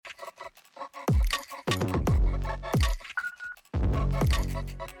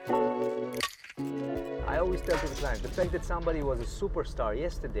always tell to the client, the fact that somebody was a superstar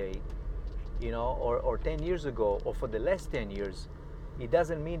yesterday, or 10 years ago, or for the last 10 years, it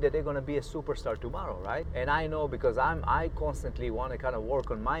doesn't mean that they're going to be a superstar tomorrow, right? And I know, because I constantly want to kind of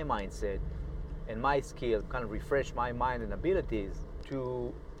work on my mindset and my skill, kind of refresh my mind and abilities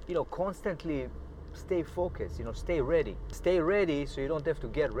to, constantly stay focused, stay ready. Stay ready so you don't have to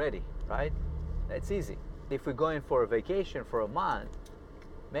get ready, right? That's easy. If we're going for a vacation for a month,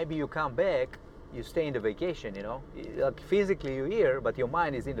 maybe you come back, you stay in the vacation, like physically you're here, but your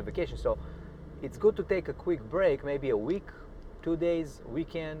mind is in the vacation. So it's good to take a quick break, maybe a week, 2 days,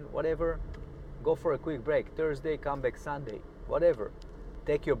 weekend, whatever. Go for a quick break. Thursday, come back Sunday, whatever.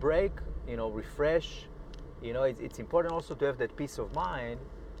 Take your break, refresh. It's important also to have that peace of mind.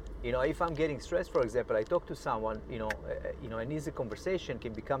 If I'm getting stressed, for example, I talk to someone, an easy conversation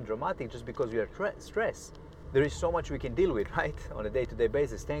can become dramatic just because we are stressed. There is so much we can deal with, right, on a day-to-day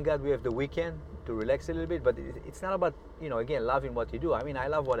basis. Thank God we have the weekend to relax a little bit, but it's not about, again, loving what you do. I mean, I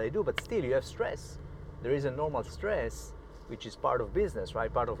love what I do, but still you have stress. There is a normal stress, which is part of business,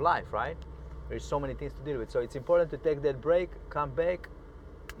 right, part of life, right? There's so many things to deal with. So it's important to take that break, come back,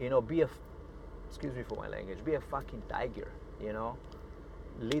 excuse me for my language, be a fucking tiger,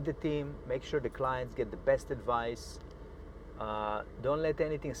 Lead the team, make sure the clients get the best advice. Don't let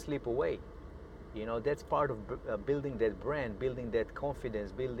anything slip away. That's part of building that brand, building that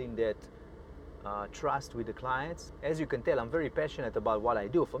confidence, building that trust with the clients. As you can tell, I'm very passionate about what I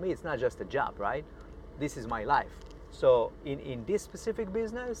do. For me, it's not just a job, right? This is my life. So in this specific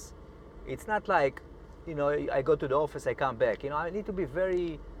business, it's not like, I go to the office, I come back. I need to be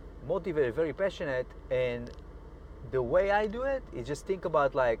very motivated, very passionate. And the way I do it is just think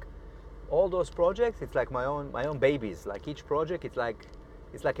about like all those projects. It's like my own babies. Like each project, it's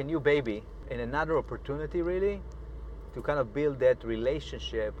like a new baby and another opportunity really to kind of build that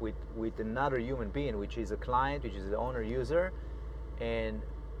relationship with another human being, which is a client, which is the owner user, and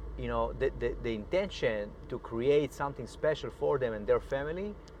the intention to create something special for them and their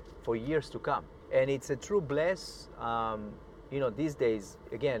family for years to come. And it's a true bless, these days,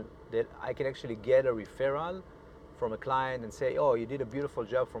 again, that I can actually get a referral from a client and say, oh, you did a beautiful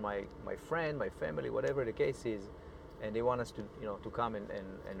job for my friend, my family, whatever the case is, and they want us to to come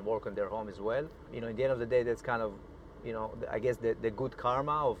and work on their home as well. In the end of the day, that's kind of I guess the good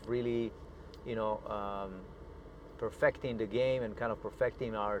karma of really perfecting the game and kind of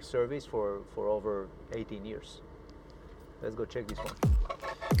perfecting our service for over 18 years. Let's go check this one.